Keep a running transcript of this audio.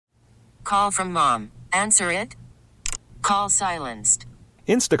Call from mom. Answer it. Call silenced.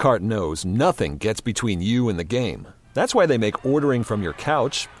 Instacart knows nothing gets between you and the game. That's why they make ordering from your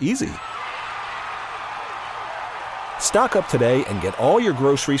couch easy. Stock up today and get all your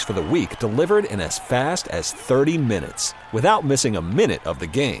groceries for the week delivered in as fast as 30 minutes without missing a minute of the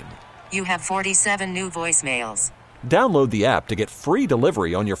game. You have 47 new voicemails. Download the app to get free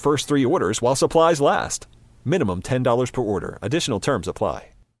delivery on your first 3 orders while supplies last. Minimum $10 per order. Additional terms apply.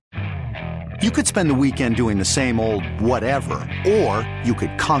 You could spend the weekend doing the same old whatever, or you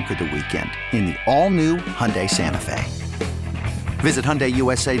could conquer the weekend in the all-new Hyundai Santa Fe. Visit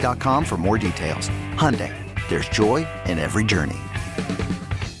HyundaiUSA.com for more details. Hyundai, there's joy in every journey.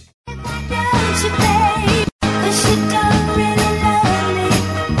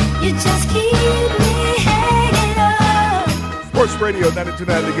 Sports Radio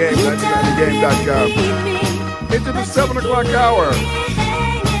 92.9 The Game, 92.9thegame.com. Into the 7 o'clock hour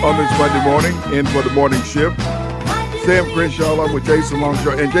on this Monday morning, in for the morning shift. Sam Crenshaw along with Jason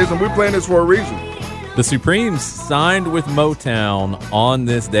Longshore. And Jason, we're playing this for a reason. The Supremes signed with Motown on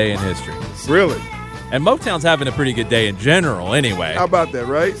this day in history. Really? And Motown's having a pretty good day in general anyway. How about that,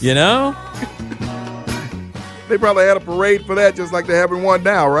 right? You know? They probably had a parade for that just like they're having one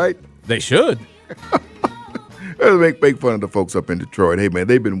now, right? They should. Make fun of the folks up in Detroit. Hey, man,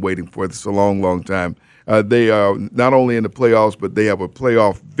 they've been waiting for this a long, long time. They are not only in the playoffs, but they have a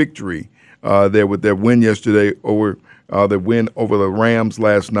playoff victory there with their win yesterday over the win over the Rams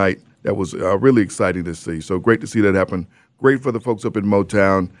last night. That was really exciting to see. So great to see that happen. Great for the folks up in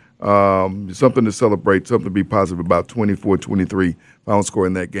Motown. Something to celebrate, something to be positive about. 24-23 final score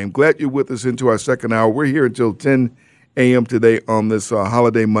in that game. Glad you're with us into our second hour. We're here until 10 a.m. today on this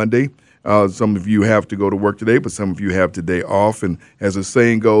holiday Monday. Some of you have to go to work today, but some of you have today off. And as the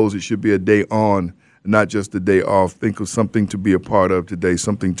saying goes, it should be a day on, not just a day off. Think of something to be a part of today,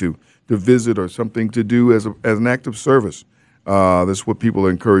 something to visit or something to do as an act of service. That's what people are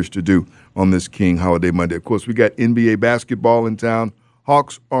encouraged to do on this King Holiday Monday. Of course, we got NBA basketball in town.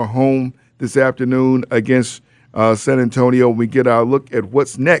 Hawks are home this afternoon against San Antonio. We get our look at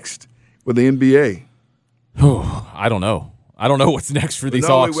what's next for the NBA. I don't know. I don't know what's next for these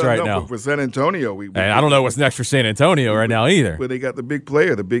Hawks right now. For San Antonio, and I don't know what's next for San Antonio right now either. But they got the big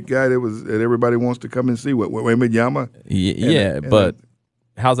player, the big guy that everybody wants to come and see. Wembanyama. But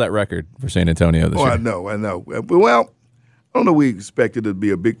how's that record for San Antonio this year? I know. Well, I don't know. We expected it to be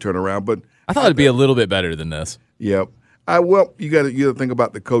a big turnaround, but I thought it'd be a little bit better than this. Yep. You got to think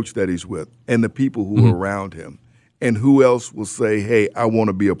about the coach that he's with and the people who are around him, and who else will say, "Hey, I want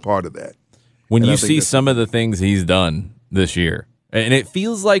to be a part of that." When you see some of the things he's done this year, and it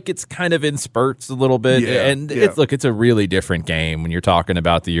feels like it's kind of in spurts a little bit. It's a really different game when you're talking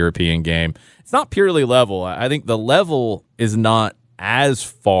about the European game. It's not purely level. I think the level is not as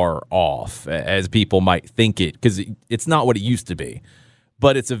far off as people might think it, because it's not what it used to be,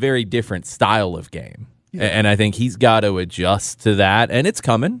 but it's a very different style of game. Yeah. And I think he's got to adjust to that, and it's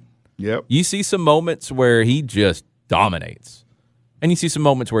coming. Yep. You see some moments where he just dominates, and you see some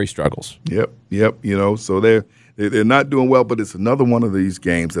moments where he struggles. Yep. So they're not doing well, but it's another one of these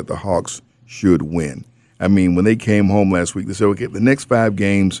games that the Hawks should win. I mean, when they came home last week, they said, okay, the next 5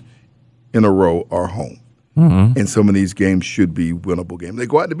 games in a row are home. Mm-hmm. And some of these games should be winnable games. They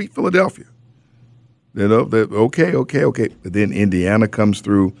go out to beat Philadelphia. They're okay. But then Indiana comes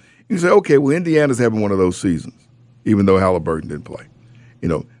through. You say, okay, well, Indiana's having one of those seasons, even though Halliburton didn't play.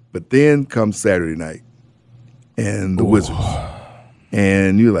 But then comes Saturday night and the Wizards.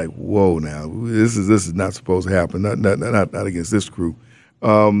 And you're like, whoa, now this is not supposed to happen. Not against this crew.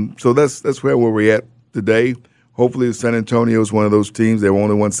 So that's where we're at today. Hopefully, San Antonio is one of those teams. They've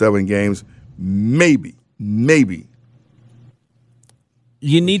only won 7 games. Maybe.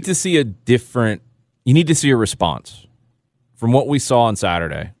 You need to see a response from what we saw on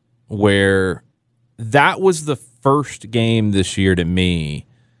Saturday, where that was the first game this year to me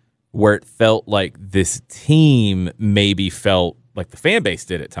where it felt like this team maybe felt like the fan base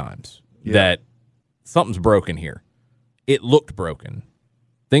did at times, that something's broken here. It looked broken.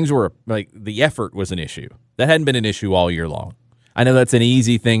 Things were like the effort was an issue. That hadn't been an issue all year long. I know that's an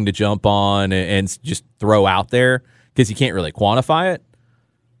easy thing to jump on and just throw out there because you can't really quantify it.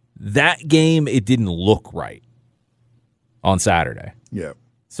 That game, it didn't look right on Saturday. Yeah.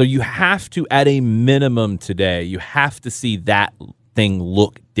 So you have to, at a minimum today, you have to see that thing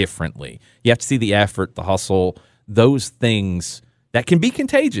look differently. You have to see the effort, the hustle, those things that can be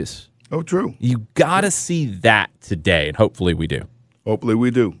contagious. Oh, true. You got to see that today, and hopefully we do. Hopefully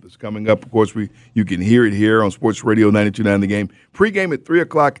we do. It's coming up. Of course, you can hear it here on Sports Radio 92.9 The Game. Pre-game at 3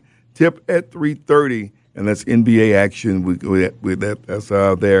 o'clock, tip at 3:30, and that's NBA action. That's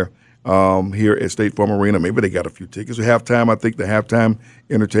there. here at State Farm Arena. Maybe they got a few tickets. At halftime, I think the halftime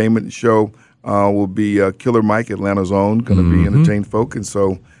entertainment show will be Killer Mike, Atlanta's own, going to be entertain folk. And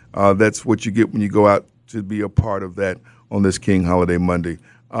so that's what you get when you go out to be a part of that on this King Holiday Monday.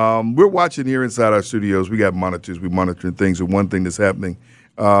 We're watching here inside our studios. We got monitors. We're monitoring things. And one thing that's happening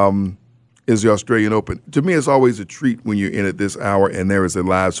is the Australian Open. To me, it's always a treat when you're in at this hour and there is a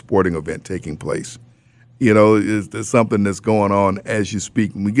live sporting event taking place. You know, there's something that's going on as you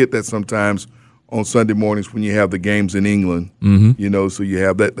speak. And we get that sometimes on Sunday mornings when you have the games in England, you know, so you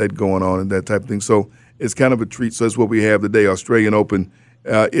have that going on and that type of thing. So it's kind of a treat. So that's what we have today, Australian Open.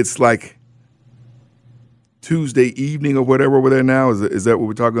 It's like Tuesday evening or whatever over there now. Is that what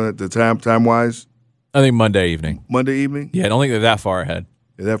we're talking at the time-wise? I think Monday evening. Monday evening? Yeah, I don't think they're that far ahead.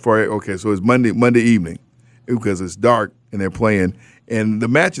 Is that far? Okay, so it's Monday evening because it's dark and they're playing. And the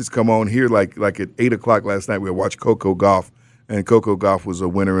matches come on here like at 8 o'clock last night. We watched Coco Gauff, and Coco Gauff was a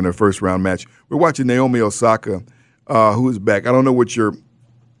winner in her first-round match. We're watching Naomi Osaka, who is back. I don't know what your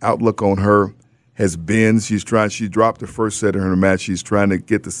outlook on her has been. She dropped the first set in her match. She's trying to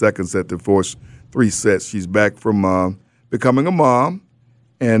get the second set to force 3 sets. She's back from becoming a mom,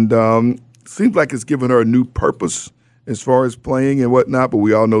 and seems like it's given her a new purpose as far as playing and whatnot, but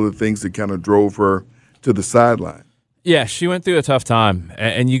we all know the things that kind of drove her to the sideline. Yeah, she went through a tough time.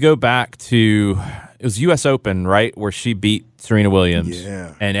 And you go back to, it was U.S. Open, right, where she beat Serena Williams.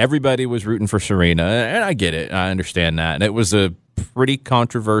 Yeah. And everybody was rooting for Serena. And I get it. I understand that. And it was a pretty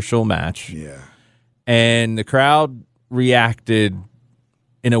controversial match. Yeah. And the crowd reacted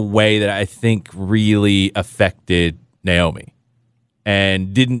in a way that I think really affected Naomi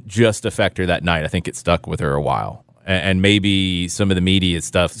and didn't just affect her that night. I think it stuck with her a while. And maybe some of the media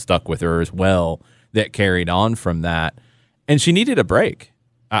stuff stuck with her as well that carried on from that. And she needed a break.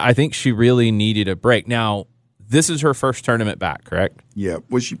 I think she really needed a break. Now, this is her first tournament back, correct? Yeah.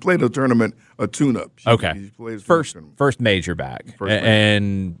 Well, she played a tournament, a tune-up. Okay. First major back.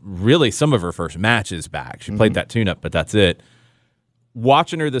 And really some of her first matches back. She played that tune-up, but that's it.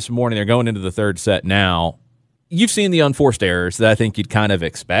 Watching her this morning, they're going into the third set now. You've seen the unforced errors that I think you'd kind of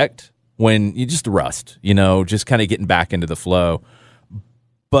expect when you just rust, you know, just kind of getting back into the flow.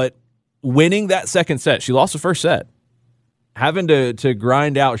 But winning that second set, she lost the first set. Having to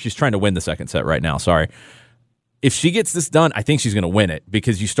grind out, she's trying to win the second set right now, sorry. If she gets this done, I think she's going to win it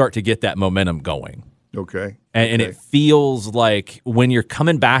because you start to get that momentum going. Okay. And it feels like when you're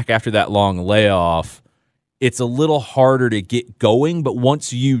coming back after that long layoff, it's a little harder to get going. But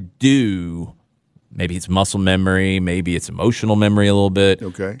once you do, maybe it's muscle memory, maybe it's emotional memory a little bit,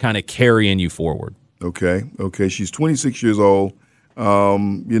 kind of carrying you forward. Okay. She's 26 years old.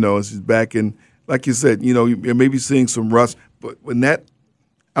 You know, she's back in, like you said, you know, you're maybe seeing some rust. But when that,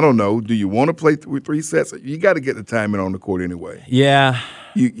 I don't know, do you want to play 3 sets? You got to get the timing on the court anyway. Yeah.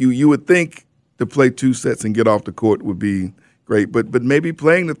 You would think to play 2 sets and get off the court would be great. But maybe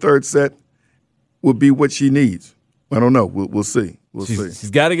playing the third set would be what she needs. I don't know. We'll see. She's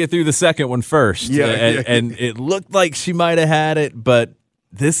got to get through the second one first. And it looked like she might have had it, but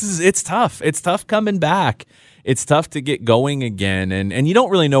it's tough. It's tough coming back. It's tough to get going again, and you don't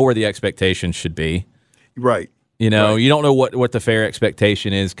really know where the expectations should be. Right. You know, you don't know what the fair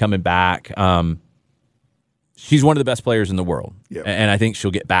expectation is coming back. She's one of the best players in the world, and I think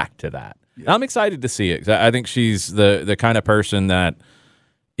she'll get back to that. Yeah. I'm excited to see it. I think she's the kind of person that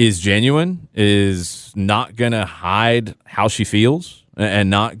is genuine, is not going to hide how she feels,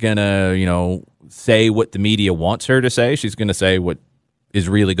 and not going to, you know, say what the media wants her to say. She's going to say what is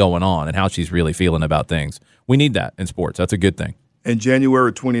really going on and how she's really feeling about things. We need that in sports. That's a good thing. In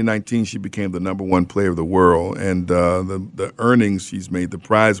January 2019, she became the #1 player of the world, and the earnings she's made, the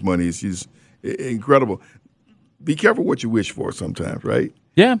prize money, she's incredible. Be careful what you wish for sometimes, right?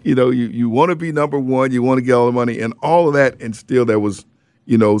 Yeah. You know, you want to be #1, you want to get all the money, and all of that, and still there was,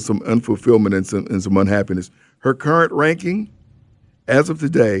 you know, some unfulfillment and some unhappiness. Her current ranking, as of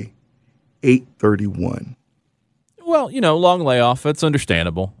today, 831. Well, you know, long layoff, that's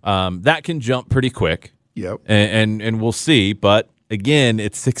understandable. That can jump pretty quick. Yep. And we'll see. But, again,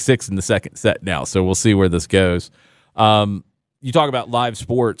 it's 6-6 in the second set now, so we'll see where this goes. You talk about live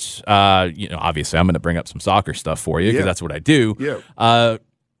sports. You know, obviously, I'm going to bring up some soccer stuff for you because that's what I do. Yeah.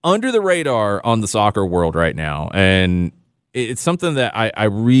 Under the radar on the soccer world right now, and it's something that I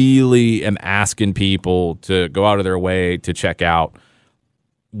really am asking people to go out of their way to check out.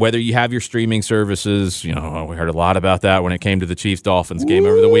 Whether you have your streaming services, you know, we heard a lot about that when it came to the Chiefs-Dolphins game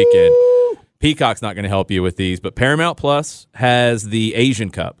over the weekend. Peacock's not going to help you with these, but Paramount Plus has the Asian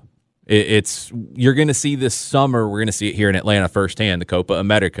Cup. You're going to see this summer, we're going to see it here in Atlanta firsthand, the Copa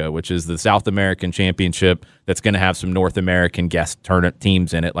America, which is the South American championship that's going to have some North American guest tournament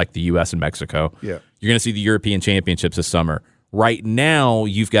teams in it, like the U.S. and Mexico. Yeah. You're going to see the European championships this summer. Right now,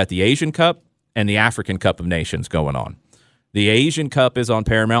 you've got the Asian Cup and the African Cup of Nations going on. The Asian Cup is on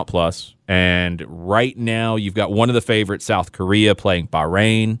Paramount Plus, and right now you've got one of the favorites, South Korea, playing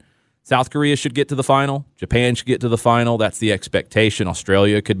Bahrain. South Korea should get to the final. Japan should get to the final. That's the expectation.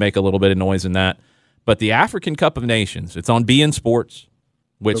 Australia could make a little bit of noise in that. But the African Cup of Nations, it's on beIN Sports,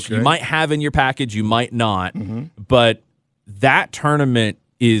 which you might have in your package, you might not. But that tournament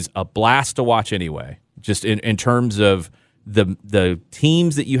is a blast to watch anyway, just in terms of the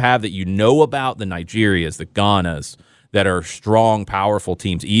teams that you have that you know about, the Nigerias, the Ghanas, that are strong, powerful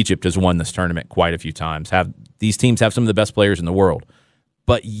teams. Egypt has won this tournament quite a few times. These teams have some of the best players in the world.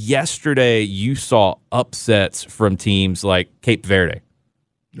 But yesterday, you saw upsets from teams like Cape Verde,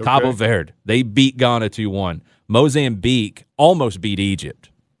 Cabo Verde. They beat Ghana 2-1. Mozambique almost beat Egypt.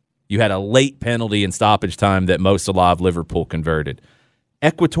 You had a late penalty in stoppage time that Mo Salah of Liverpool converted.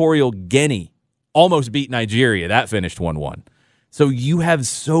 Equatorial Guinea almost beat Nigeria. That finished 1-1. So you have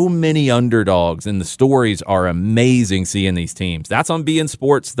so many underdogs, and the stories are amazing seeing these teams. That's on beIN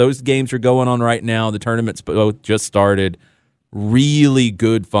Sports. Those games are going on right now. The tournaments both just started. Really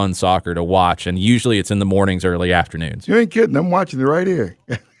good, fun soccer to watch, and usually it's in the mornings, early afternoons. You ain't kidding. I'm watching it right here.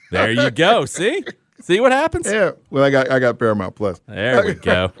 There you go. See what happens? Yeah. Well, I got Paramount Plus. There we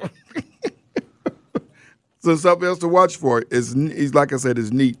go. So something else to watch for is like I said,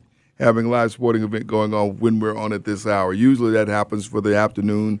 it's neat having a live sporting event going on when we're on at this hour. Usually that happens for the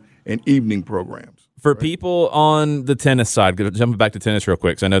afternoon and evening programs. For people on the tennis side, jumping back to tennis real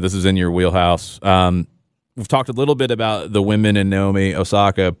quick, because I know this is in your wheelhouse. We've talked a little bit about the women and Naomi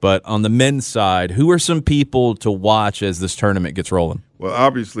Osaka, but on the men's side, who are some people to watch as this tournament gets rolling? Well,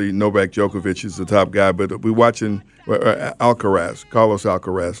 obviously, Novak Djokovic is the top guy, but we're watching Carlos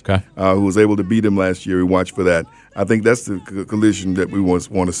Alcaraz, who was able to beat him last year. We watch for that. I think that's the collision that we want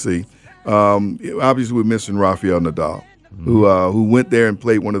to see. Obviously, we're missing Rafael Nadal, who went there and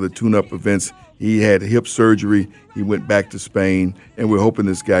played one of the tune-up events. He had hip surgery. He went back to Spain, and we're hoping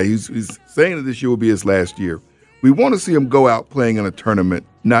this guy, he's saying that this year will be his last year. We want to see him go out playing in a tournament,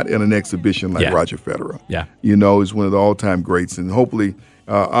 not in an exhibition like Roger Federer. Yeah. He's one of the all-time greats, and hopefully,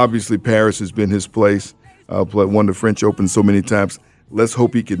 obviously, Paris has been his place. Won the French Open so many times. Let's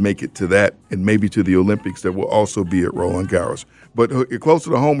hope he could make it to that and maybe to the Olympics that will also be at Roland Garros. But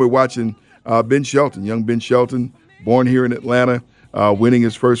closer to home, we're watching Ben Shelton, young Ben Shelton, born here in Atlanta, winning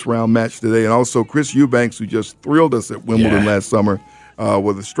his first-round match today. And also Chris Eubanks, who just thrilled us at Wimbledon last summer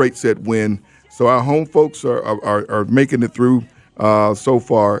with a straight-set win. So our home folks are making it through so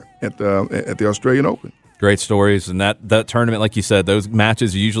far at the Australian Open. Great stories, and that tournament, like you said, those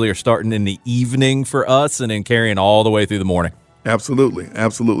matches usually are starting in the evening for us and then carrying all the way through the morning. Absolutely.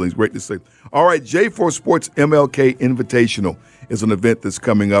 It's great to see. All right, J4 Sports MLK Invitational is an event that's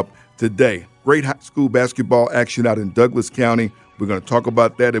coming up today. Great high school basketball action out in Douglas County. We're going to talk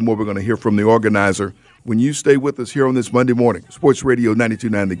about that and more. We're going to hear from the organizer when you stay with us here on this Monday morning. Sports Radio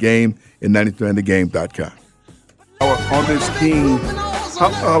 92.9 The Game and 92.9thegame.com. On this King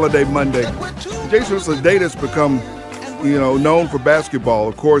Holiday Monday, Jason, it's a day that's become, known for basketball.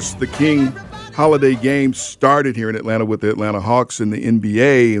 Of course, the King Holiday Games started here in Atlanta with the Atlanta Hawks and the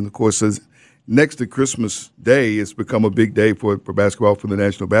NBA. And, of course, next to Christmas Day, it's become a big day for basketball for the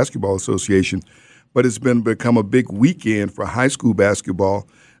National Basketball Association. But it's become a big weekend for high school basketball,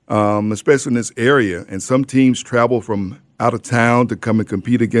 especially in this area. And some teams travel from out of town to come and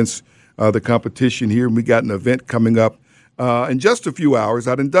compete against the competition here. And we got an event coming up in just a few hours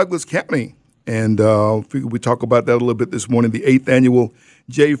out in Douglas County. And figured we talk about that a little bit this morning. The 8th annual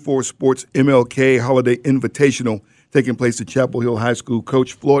J4 Sports MLK Holiday Invitational taking place at Chapel Hill High School.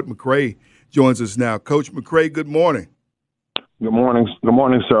 Coach Floyd McRae joins us now. Coach McRae, good morning. Good morning. Good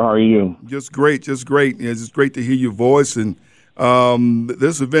morning, sir. How are you? Just great. It's just great to hear your voice. And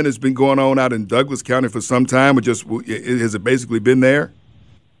this event has been going on out in Douglas County for some time. Has it basically been there?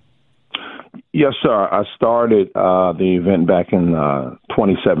 Yes, sir. I started the event back in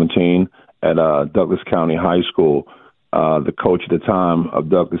 2017 at Douglas County High School. The coach at the time of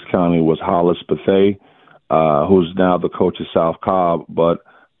Douglas County was Hollis Bethea, who's now the coach of South Cobb. But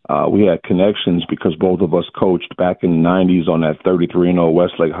we had connections because both of us coached back in the 90s on that 33-0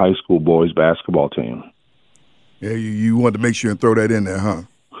 Westlake High School boys basketball team. Yeah, you wanted to make sure and throw that in there, huh?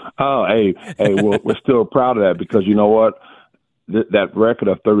 Oh, hey, we're still proud of that because you know what? That record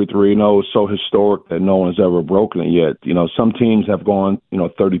of 33-0 is so historic that no one's ever broken it yet. Some teams have gone,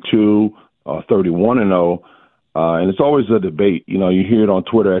 32 or 31-0, And it's always a debate. You hear it on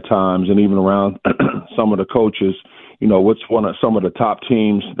Twitter at times and even around some of the coaches, what's some of the top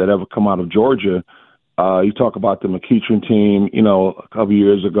teams that ever come out of Georgia. You talk about the McEachern team, a couple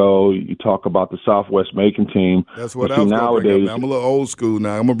years ago. You talk about the Southwest Macon team. That's what I was going to bring up. I'm a little old school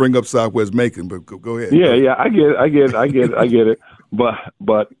now. I'm going to bring up Southwest Macon, but go ahead. Yeah, I get it.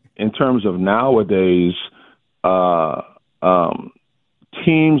 But in terms of nowadays,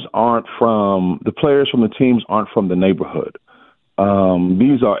 teams aren't from the players from the teams aren't from the neighborhood.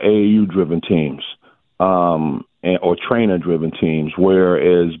 These are AAU-driven teams or trainer-driven teams.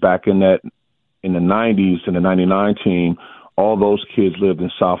 Whereas back in the 90s and the '99 team, all those kids lived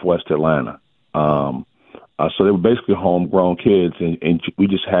in Southwest Atlanta. So they were basically homegrown kids, and we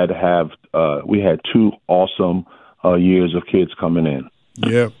just had to have. We had 2 awesome years of kids coming in.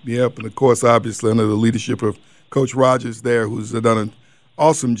 Yep, and of course, obviously under the leadership of Coach Rogers there, who's done an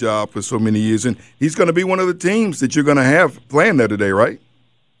awesome job for so many years, and he's going to be one of the teams that you're going to have playing there today, right?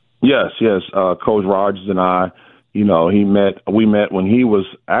 Yes. Coach Rogers and I, we met when he was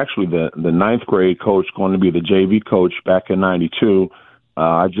actually the ninth grade coach, going to be the JV coach back in '92.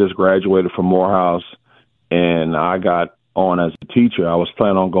 I just graduated from Morehouse, and I got on as a teacher. I was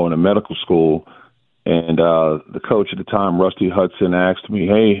planning on going to medical school, and the coach at the time, Rusty Hudson, asked me,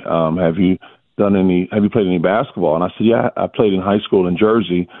 "Hey, have you played any basketball?" And I said, "Yeah, I played in high school in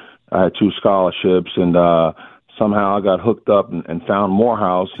Jersey. I had 2 scholarships, and somehow I got hooked up and found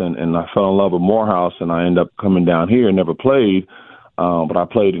Morehouse, and I fell in love with Morehouse, and I ended up coming down here and never played, but I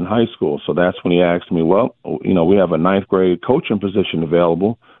played in high school." So that's when he asked me, "Well, we have a 9th grade coaching position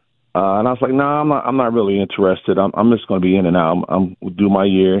available." And I was like, "No, I'm not really interested. I'm just going to be in and out. I'm do my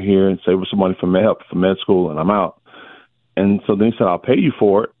year here and save some money for med school, and I'm out." And so then he said, "I'll pay you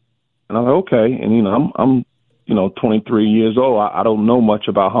for it." And I'm like, "Okay." And I'm 23 years old. I don't know much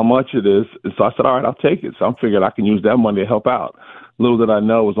about how much it is. And so I said, "All right, I'll take it." So I'm figuring I can use that money to help out. Little did I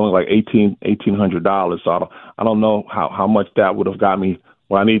know it was only like $1,800. So I don't know how much that would have got me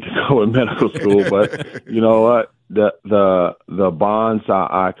where I need to go in medical school. But you know what? The bonds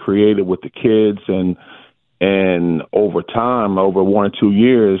I created with the kids and over time, over 1 or 2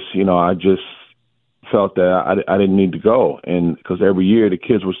 years, I just felt that I didn't need to go. And because every year the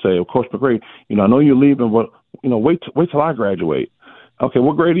kids would say, "Well, Coach McRae, I know you're leaving, but wait till I graduate." "Okay,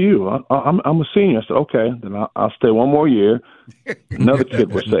 what grade are you?" I'm a senior." I said, "Okay, then I'll stay 1 more year." Another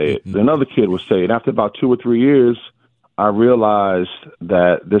kid would say it. Another kid would say it. After about 2 or 3 years, I realized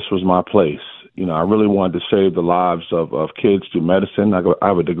that this was my place. I really wanted to save the lives of kids through medicine. I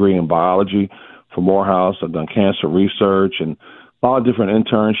have a degree in biology from Morehouse. I've done cancer research and a lot of different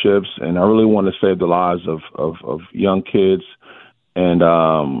internships, and I really wanted to save the lives of young kids. And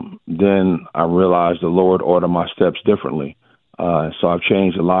then I realized the Lord ordered my steps differently. So I've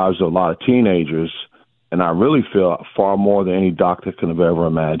changed the lives of a lot of teenagers, and I really feel far more than any doctor could have ever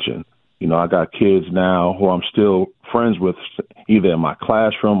imagined. I got kids now who I'm still friends with, either in my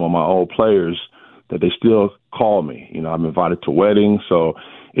classroom or my old players, that they still call me. I'm invited to weddings, so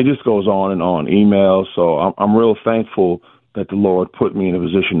it just goes on and on, emails. So I'm real thankful that the Lord put me in a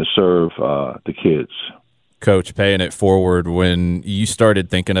position to serve the kids. Coach, paying it forward, when you started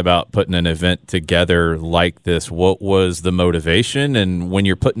thinking about putting an event together like this, what was the motivation? And when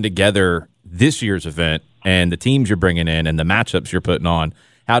you're putting together this year's event and the teams you're bringing in and the matchups you're putting on,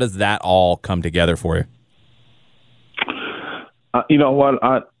 how does that all come together for you?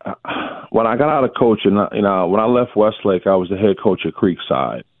 When I got out of coaching, when I left Westlake, I was the head coach at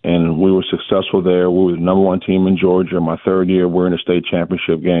Creekside, and we were successful there. We were the number 1 team in Georgia. My 3rd year, we're in the state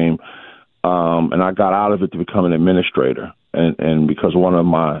championship game. And I got out of it to become an administrator. And because one of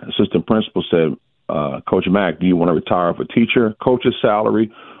my assistant principals said, "Coach Mack, do you want to retire for teacher, coach's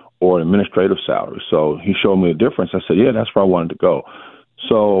salary, or an administrative salary?" So he showed me a difference. I said, "Yeah, that's where I wanted to go."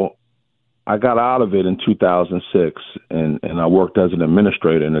 So I got out of it in 2006, and I worked as an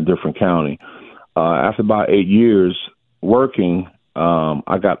administrator in a different county. After about 8 years working,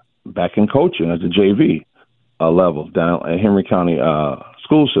 I got back in coaching as a JV level down at Henry County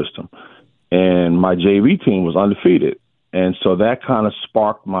school system. And my JV team was undefeated. And so that kind of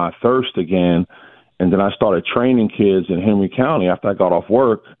sparked my thirst again. And then I started training kids in Henry County after I got off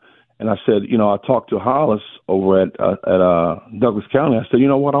work. And I said, I talked to Hollis over at Douglas County. I said, "You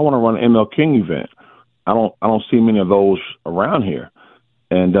know what? I want to run an ML King event. I don't see many of those around here."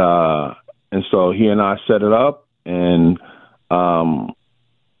 And so he and I set it up, and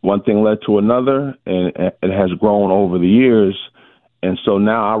one thing led to another, and it has grown over the years. And so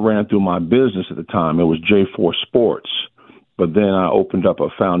now I ran through my business at the time. It was J4 Sports. But then I opened up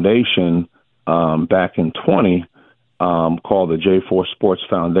a foundation back in 20 called the J4 Sports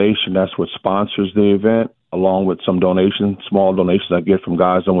Foundation. That's what sponsors the event, along with some small donations I get from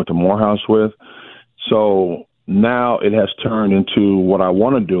guys I went to Morehouse with. So now it has turned into what I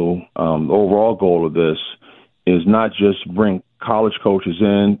want to do. The overall goal of this is not just bring college coaches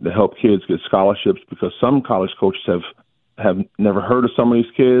in to help kids get scholarships, because some college coaches have never heard of some of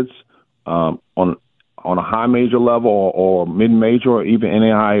these kids on a high major level or mid-major or even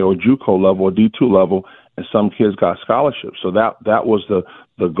NAI or JUCO level or D2 level, and some kids got scholarships. So that was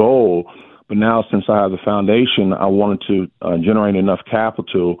the goal. But now, since I have the foundation, I wanted to generate enough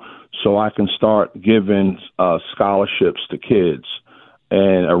capital so I can start giving scholarships to kids.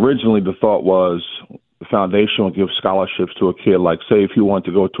 And originally the thought was the foundation will give scholarships to a kid, like, say, if you want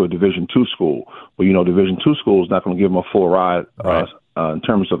to go to a Division II school. Well, Division II school is not going to give them a full ride in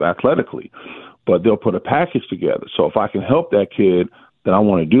terms of athletically, but they'll put a package together. So if I can help that kid, then I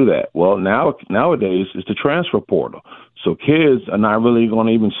want to do that. Well, nowadays it's the transfer portal. So kids are not really going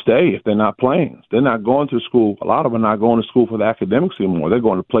to even stay if they're not playing. They're not going to school. A lot of them are not going to school for the academics anymore. They're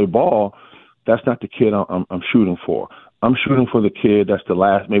going to play ball. That's not the kid I'm shooting for. I'm shooting for the kid that's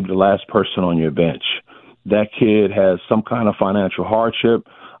maybe the last person on your bench. That kid has some kind of financial hardship.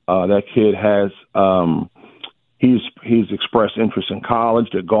 That kid has he's expressed interest in college.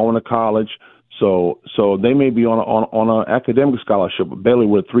 They're going to college. So they may be on an academic scholarship, barely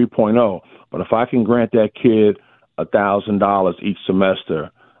with 3.0. But if I can grant that kid $1,000 each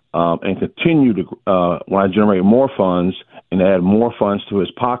semester and continue to, when I generate more funds and add more funds to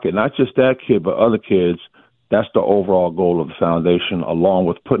his pocket, not just that kid but other kids, that's the overall goal of the foundation, along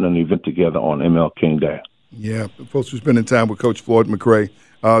with putting an event together on MLK Day. Yeah, folks, we're spending time with Coach Floyd McRae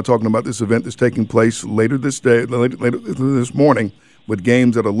talking about this event that's taking place later this morning, with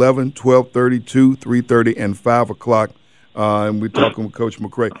games at 11, 12:30, 2, 3:30, and 5 o'clock. And we're talking with Coach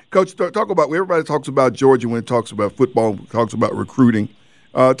McRae. Coach, talk about, everybody talks about Georgia when it talks about football, talks about recruiting.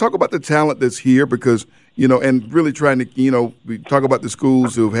 Talk about the talent that's here, because, and really trying to, we talk about the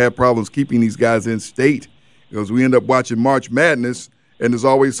schools who have had problems keeping these guys in state, because we end up watching March Madness, and there's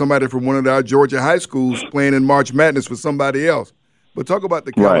always somebody from one of our Georgia high schools playing in March Madness for somebody else. But talk about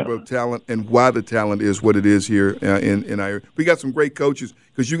the caliber of talent and why the talent is what it is here in our area. We got some great coaches,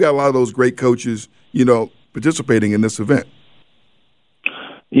 because you got a lot of those great coaches, participating in this event.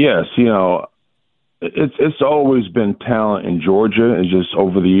 Yes, it's always been talent in Georgia. It's just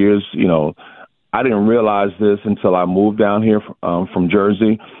over the years, I didn't realize this until I moved down here from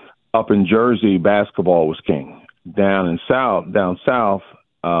Jersey. Up in Jersey, basketball was king. Down south,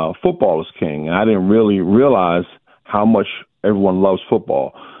 football is king. And I didn't really realize how much everyone loves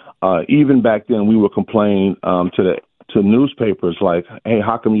football. Even back then, we would complain to newspapers like, "Hey,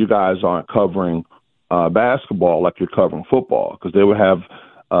 how come you guys aren't covering basketball like you're covering football?" Because they would have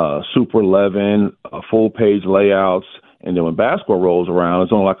Super 11, full-page layouts, and then when basketball rolls around,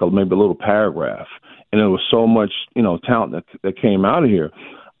 it's only like maybe a little paragraph. And there was so much, talent that came out of here.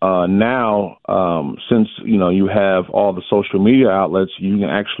 Now, since, you have all the social media outlets, you can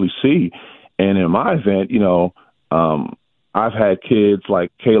actually see. And in my event, I've had kids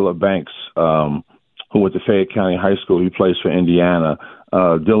like Caleb Banks, who went to Fayette County High School. He plays for Indiana.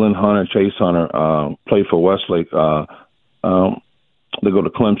 Dylan Hunter, Chase Hunter, played for Westlake. They go to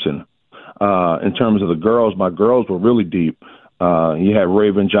Clemson. In terms of the girls, my girls were really deep. You had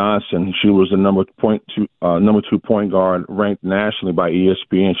Raven Johnson. She was the number 2 point guard, ranked nationally by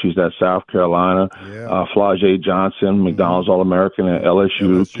ESPN. She's at South Carolina. Yeah. Flau'jae Johnson, McDonald's All-American at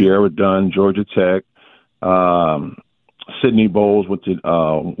LSU. Kiera Dunn, Georgia Tech. Sydney Bowles went to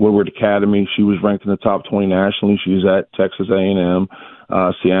Woodward Academy. She was ranked in the top 20 nationally. She's at Texas A&M.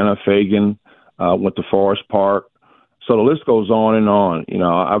 Sienna Fagan went to Forest Park. So the list goes on and on.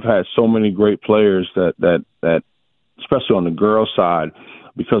 I've had so many great players that especially on the girls' side,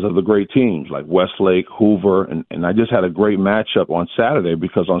 because of the great teams like Westlake, Hoover, and I just had a great matchup on Saturday,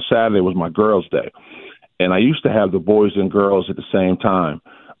 because on Saturday was my girls' day. And I used to have the boys and girls at the same time.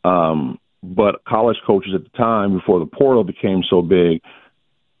 But college coaches at the time, before the portal became so big,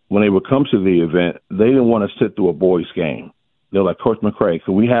 when they would come to the event, they didn't want to sit through a boys' game. They're like, "Coach McRae,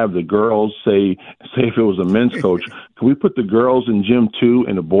 could we have the girls, say if it was a men's coach, could we put the girls in gym 2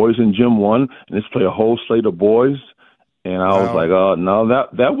 and the boys in gym 1 and just play a whole slate of boys?" And I was like, "Oh no,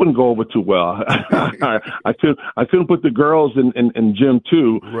 that wouldn't go over too well." I couldn't put the girls in gym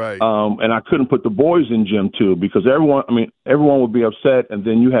 2, right? And I couldn't put the boys in gym 2, because everyone would be upset. And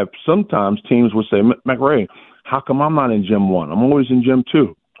then you have sometimes teams would say, "McRae, how come I'm not in gym 1? I'm always in gym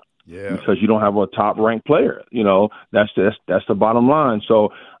 2." Yeah, because you don't have a top ranked player. That's the bottom line.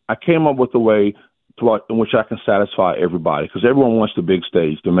 So I came up with a way in which I can satisfy everybody, because everyone wants the big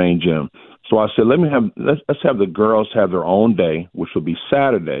stage, the main gym. So I said, let's have the girls have their own day, which will be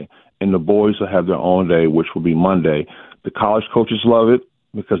Saturday, and the boys will have their own day, which will be Monday. The college coaches love it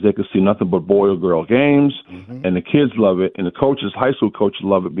because they can see nothing but boy or girl games, and the kids love it, and the coaches, high school coaches,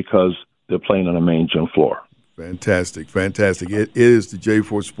 love it because they're playing on the main gym floor. Fantastic. It is the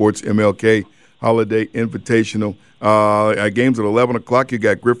J4 Sports MLK Holiday Invitational. Our games at 11 o'clock. You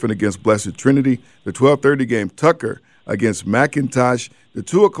got Griffin against Blessed Trinity. The 12:30 game, Tucker against McIntosh. The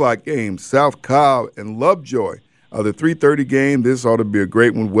 2 o'clock game, South Cobb and Lovejoy. The 3:30 game, this ought to be a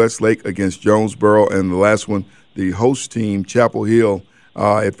great one, Westlake against Jonesboro. And the last one, the host team, Chapel Hill,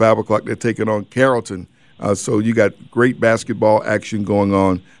 at 5 o'clock. They're taking on Carrollton. So you got great basketball action going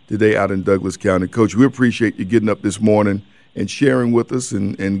on today out in Douglas County. Coach, we appreciate you getting up this morning and sharing with us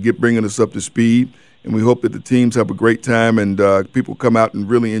and bringing us up to speed. And we hope that the teams have a great time and people come out and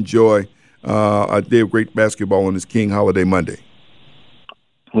really enjoy a day of great basketball on this King Holiday Monday.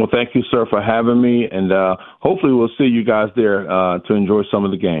 Well, thank you, sir, for having me, and hopefully we'll see you guys there to enjoy some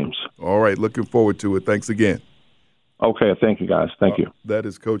of the games. All right, looking forward to it. Thanks again. Okay, thank you, guys. Thank you. That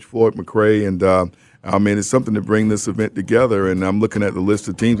is Coach Floyd McRae, and it's something to bring this event together, and I'm looking at the list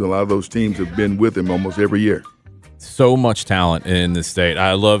of teams, and a lot of those teams have been with him almost every year. So much talent in this state.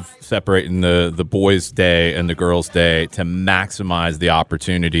 I love separating the boys' day and the girls' day to maximize the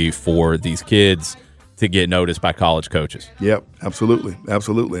opportunity for these kids to get noticed by college coaches. Yep, absolutely.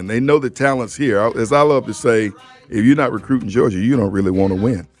 And they know the talent's here. As I love to say, if you're not recruiting Georgia, you don't really want to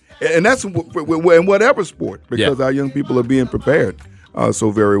win. And that's in whatever sport, because our young people are being prepared so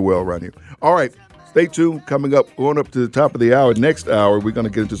very well around here. All right, stay tuned. Coming up, going up to the top of the hour. Next hour, we're going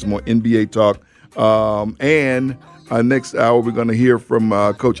to get into some more NBA talk. And next hour, we're going to hear from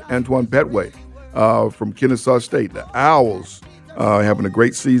Coach Antoine Petway from Kennesaw State. The Owls having a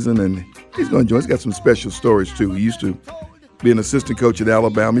great season, and he's going to join. He's got some special stories, too. He used to be an assistant coach at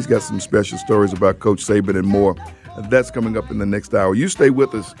Alabama. He's got some special stories about Coach Saban and more. That's coming up in the next hour. You stay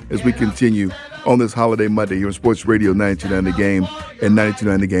with us as we continue on this Holiday Monday here on Sports Radio 92.9 The Game and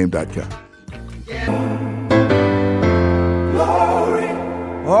 92.9thegame.com.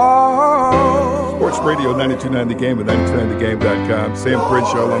 Sports Radio 92.9 The Game and 92.9thegame.com. Sam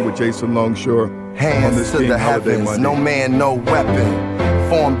Crenshaw along with Jason Longshore on this King Holiday Monday. No man, no weapon.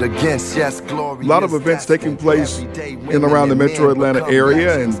 Formed against, yes, glory. A lot of events taking place in and around the metro Atlanta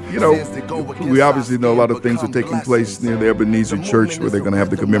area, and we obviously know a lot of things are taking place near the Ebenezer Church, where they're going to have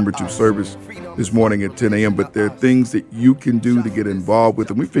the commemorative service this morning at 10 a.m. But there are things that you can do to get involved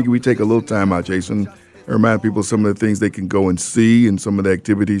with, and we figure we take a little time out, Jason, and remind people of some of the things they can go and see and some of the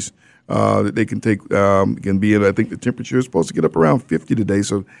activities that they can take. Can be in. I think the temperature is supposed to get up around 50 today,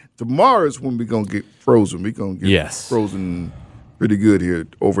 so tomorrow is when we're going to get frozen. We're going to get frozen pretty good here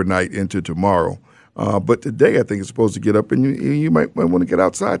overnight into tomorrow. But today I think it's supposed to get up, and you might want to get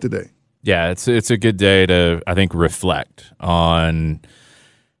outside today. Yeah, it's a good day to, I think, reflect on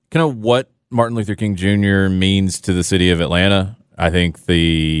kind of what Martin Luther King Jr. means to the city of Atlanta. I think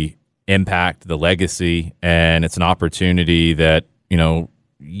the impact, the legacy, and it's an opportunity that,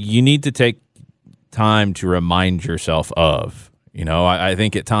 you need to take time to remind yourself of. I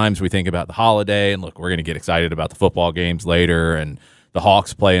think at times we think about the holiday and, look, we're going to get excited about the football games later and the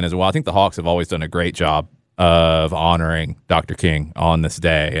Hawks playing as well. I think the Hawks have always done a great job of honoring Dr. King on this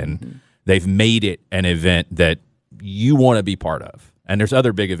day, and they've made it an event that you want to be part of. And there's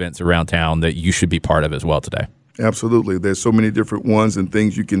other big events around town that you should be part of as well today. Absolutely. There's so many different ones and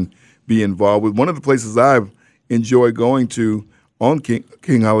things you can be involved with. One of the places I've enjoyed going to on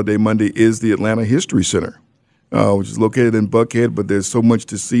King Holiday Monday is the Atlanta History Center, which is located in Buckhead, but there's so much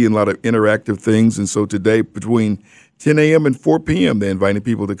to see and a lot of interactive things. And so today, between 10 a.m. and 4 p.m., they're inviting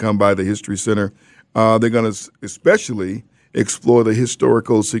people to come by the History Center. They're going to especially explore the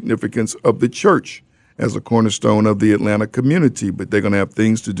historical significance of the church as a cornerstone of the Atlanta community. But they're going to have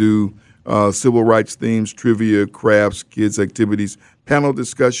things to do, civil rights themes, trivia, crafts, kids' activities, panel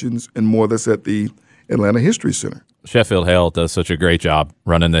discussions, and more. That's at the Atlanta History Center. Sheffield Hale does such a great job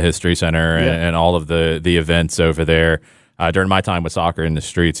running the History Center and all of the events over there. During my time with Soccer in the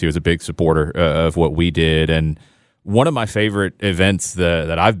Streets, he was a big supporter of what we did. And one of my favorite events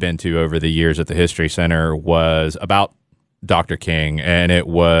that I've been to over the years at the History Center was about Dr. King, and it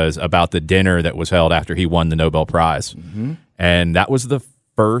was about the dinner that was held after he won the Nobel Prize. Mm-hmm. And that was the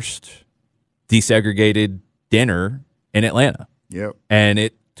first desegregated dinner in Atlanta. Yep. And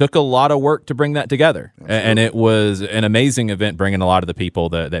it took a lot of work to bring that together. Absolutely. And it was an amazing event, bringing a lot of the people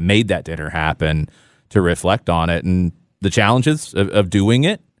that made that dinner happen to reflect on it and the challenges of doing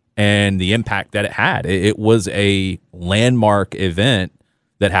it and the impact that it had. It was a landmark event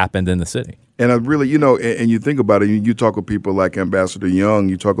that happened in the city. And I really, and you think about it, you talk with people like Ambassador Young,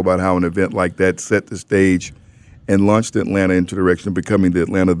 you talk about how an event like that set the stage and launched Atlanta into the direction of becoming the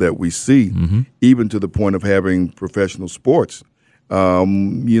Atlanta that we see, even to the point of having professional sports.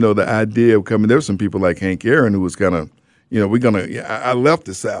 The idea of coming, there were some people like Hank Aaron who was kind of, I left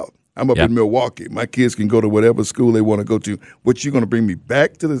the South. I'm up in Milwaukee. My kids can go to whatever school they want to go to. What, you going to bring me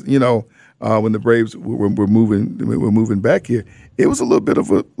back to the, when the Braves were moving back here, it was a little bit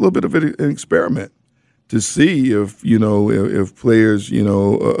of an experiment to see if players,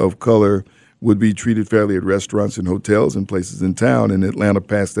 of color would be treated fairly at restaurants and hotels and places in town. And Atlanta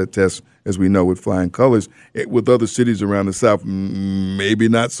passed that test, as we know, with flying colors. With other cities around the South, maybe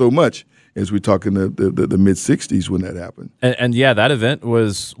not so much, as we talk in the mid-'60s when that happened. And that event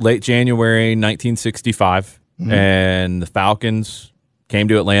was late January 1965, and the Falcons came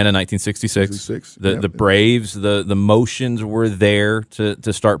to Atlanta in 1966. The Braves, the motions were there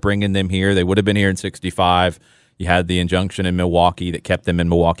to start bringing them here. They would have been here in 65. You had the injunction in Milwaukee that kept them in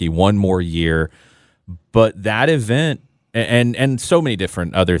Milwaukee one more year. But that event, and so many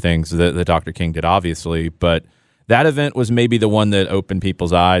different other things that Dr. King did, obviously, but that event was maybe the one that opened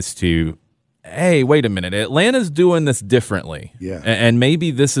people's eyes to, hey, wait a minute, Atlanta's doing this differently. Yeah. And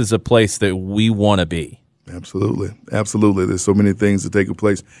maybe this is a place that we want to be. Absolutely. There's so many things that take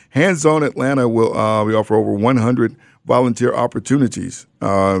place. Hands On Atlanta will we offer over 100 volunteer opportunities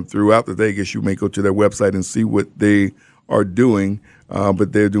throughout the day. I guess you may go to their website and see what they are doing,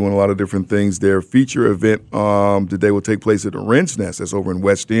 but they're doing a lot of different things. Their feature event today will take place at the Wren's Nest. That's over in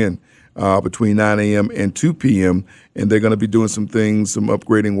West End between 9 a.m. and 2 p.m., and they're going to be doing some things, some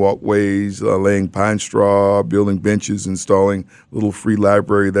upgrading walkways, laying pine straw, building benches, installing a little free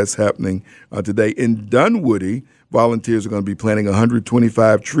library. That's happening today. In Dunwoody, volunteers are going to be planting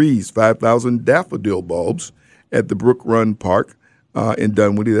 125 trees, 5,000 daffodil bulbs at the Brook Run Park in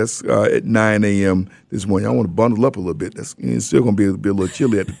Dunwoody. That's at 9 a.m. this morning. I want to bundle up a little bit. It's still going to be a little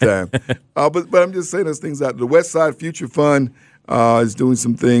chilly at the time. But I'm just saying those things out. The West Side Future Fund is doing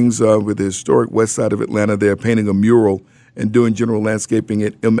some things with the historic west side of Atlanta. They're painting a mural and doing general landscaping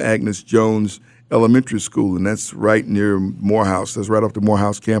at M. Agnes Jones Elementary School, and that's right near Morehouse. That's right off the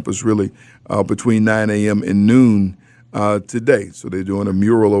Morehouse campus, really, between 9 a.m. and noon today. So they're doing a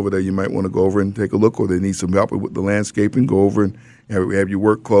mural over there. You might want to go over and take a look, or they need some help with the landscaping. Go over and have your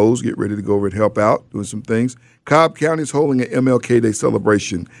work clothes, get ready to go over and help out, doing some things. Cobb County is holding an MLK Day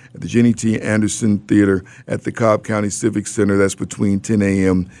celebration at the Jenny T. Anderson Theater at the Cobb County Civic Center. That's between 10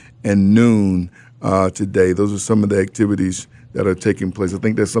 a.m. and noon today. Those are some of the activities that are taking place. I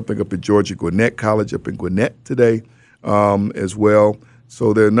think there's something up at Georgia Gwinnett College up in Gwinnett today as well.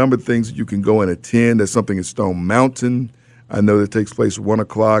 So there are a number of things that you can go and attend. There's something at Stone Mountain. I know that takes place at 1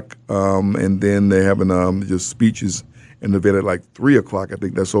 o'clock, and then they're having just speeches and event at like 3 o'clock. I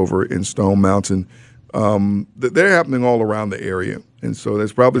think that's over in Stone Mountain. They're happening all around the area. And so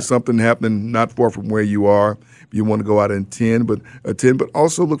there's probably something happening not far from where you are. If you want to go out and attend, but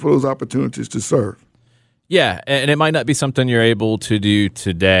also look for those opportunities to serve. Yeah, and it might not be something you're able to do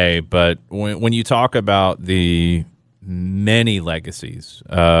today, but when you talk about the many legacies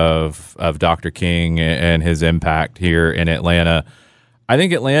of Dr. King and his impact here in Atlanta, I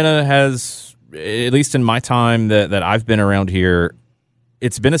think Atlanta has, at least in my time that I've been around here,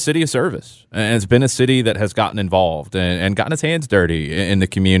 it's been a city of service, and it's been a city that has gotten involved and gotten its hands dirty in the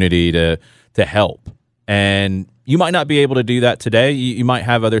community to help. And you might not be able to do that today. You might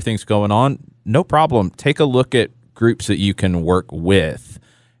have other things going on. No problem. Take a look at groups that you can work with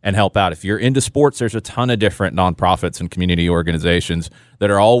and help out. If you're into sports, there's a ton of different nonprofits and community organizations that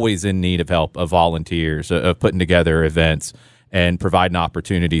are always in need of help, of volunteers, of putting together events and providing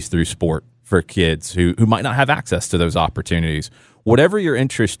opportunities through sport for kids who might not have access to those opportunities. Whatever your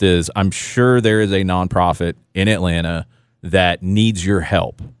interest is, I'm sure there is a nonprofit in Atlanta that needs your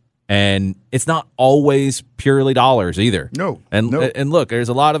help. And it's not always purely dollars either. No. And look, there's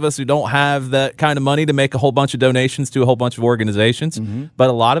a lot of us who don't have that kind of money to make a whole bunch of donations to a whole bunch of organizations, but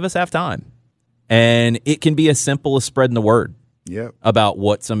a lot of us have time. And it can be as simple as spreading the word about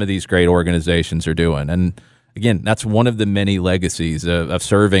what some of these great organizations are doing. And again, that's one of the many legacies of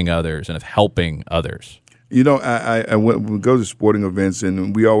serving others and of helping others. You know, I we go to sporting events,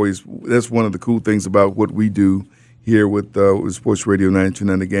 and that's one of the cool things about what we do here with Sports Radio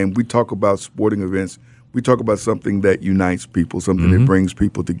 92.9 The Game. We talk about sporting events. We talk about something that unites people, something that brings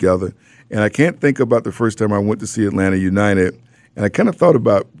people together. And I can't think about the first time I went to see Atlanta United, and I kind of thought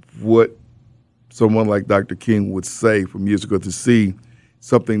about what someone like Dr. King would say from years ago, to see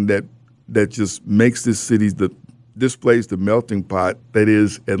something that just makes this city, displays the melting pot that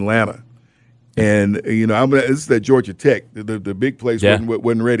is Atlanta. And, this is at Georgia Tech. The big place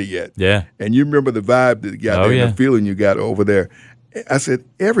wasn't ready yet. Yeah. And you remember the vibe that you got there, the feeling you got over there. I said,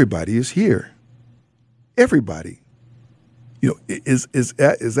 everybody is here. Everybody, is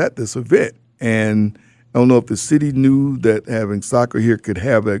at this event. And I don't know if the city knew that having soccer here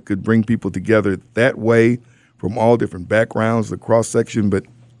could bring people together that way from all different backgrounds, the cross section. But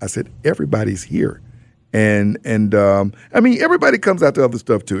I said, everybody's here. And everybody comes out to other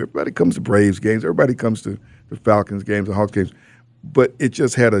stuff too. Everybody comes to Braves games. Everybody comes to the Falcons games, the Hawks games. But it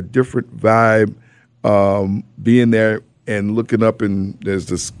just had a different vibe being there and looking up, and there's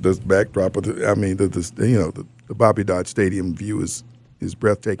this backdrop of the Bobby Dodd Stadium view is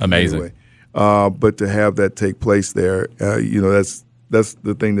breathtaking. Amazing. Anyway. But to have that take place there, that's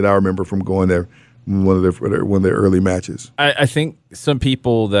the thing that I remember from going there, one of their early matches. I think some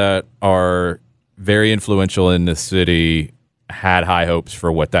people that are very influential in the city had high hopes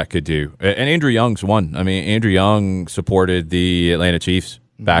for what that could do. And Andrew Young's one. I mean, Andrew Young supported the Atlanta Chiefs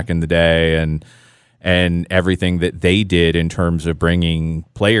back in the day and everything that they did in terms of bringing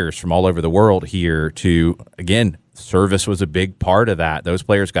players from all over the world here to, again, service was a big part of that. Those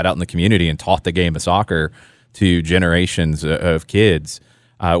players got out in the community and taught the game of soccer to generations of kids.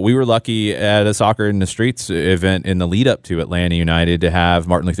 We were lucky at a Soccer in the Streets event in the lead up to Atlanta United to have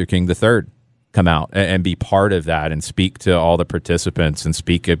Martin Luther King III come out and be part of that and speak to all the participants and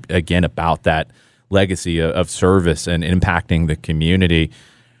speak again about that legacy of service and impacting the community.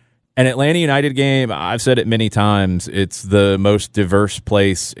 An Atlanta United game, I've said it many times, it's the most diverse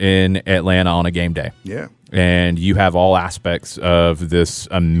place in Atlanta on a game day. Yeah. And you have all aspects of this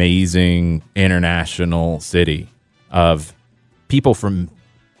amazing international city of people from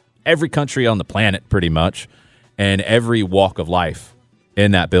every country on the planet pretty much and every walk of life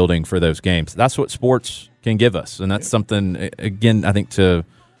in that building for those games. That's what sports can give us. And that's something, again, I think to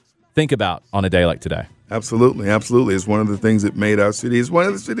think about on a day like today. Absolutely, absolutely. It's one of the things that made our city. It's one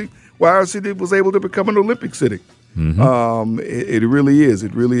of the city why our city was able to become an Olympic city. Mm-hmm. It really is.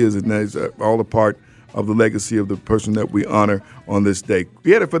 It really is. And that's all a part of the legacy of the person that we honor on this day.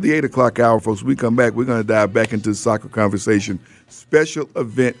 Be headed for the 8 o'clock hour, folks. When we come back, we're going to dive back into the soccer conversation. Special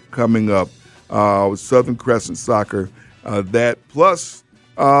event coming up with Southern Crescent Soccer. That plus,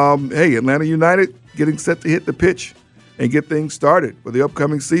 Atlanta United getting set to hit the pitch and get things started for the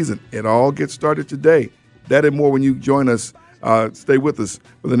upcoming season. It all gets started today. That and more when you join us. Stay with us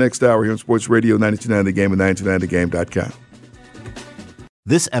for the next hour here on Sports Radio 92.9 The Game and 92.9thegame.com.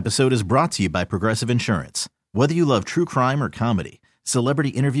 This episode is brought to you by Progressive Insurance. Whether you love true crime or comedy, celebrity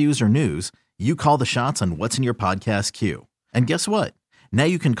interviews or news, you call the shots on what's in your podcast queue. And guess what? Now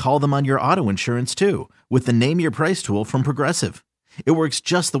you can call them on your auto insurance too with the Name Your Price tool from Progressive. It works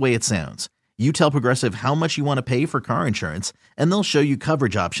just the way it sounds. You tell Progressive how much you want to pay for car insurance, and they'll show you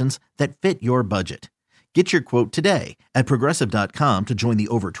coverage options that fit your budget. Get your quote today at Progressive.com to join the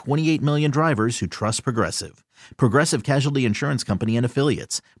over 28 million drivers who trust Progressive. Progressive Casualty Insurance Company and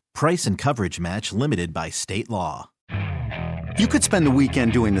Affiliates. Price and coverage match limited by state law. You could spend the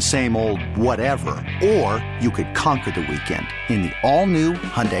weekend doing the same old whatever, or you could conquer the weekend in the all-new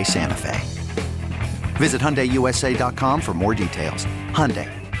Hyundai Santa Fe. Visit HyundaiUSA.com for more details. Hyundai,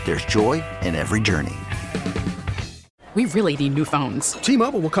 there's joy in every journey. We really need new phones.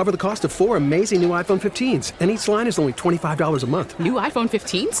 T-Mobile will cover the cost of 4 amazing new iPhone 15s, and each line is only $25 a month. New iPhone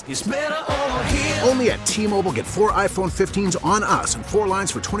 15s? It's better over here. Only at T-Mobile, get 4 iPhone 15s on us and 4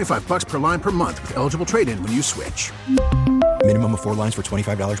 lines for $25 per line per month with eligible trade-in when you switch. Minimum of 4 lines for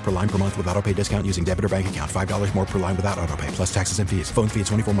 $25 per line per month with autopay discount using debit or bank account. $5 more per line without autopay, plus taxes and fees. Phone fee at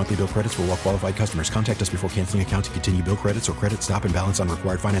 24 monthly bill credits for well-qualified customers. Contact us before canceling account to continue bill credits or credit stop and balance on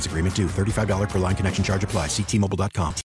required finance agreement due. $35 per line connection charge applies. See T-Mobile.com.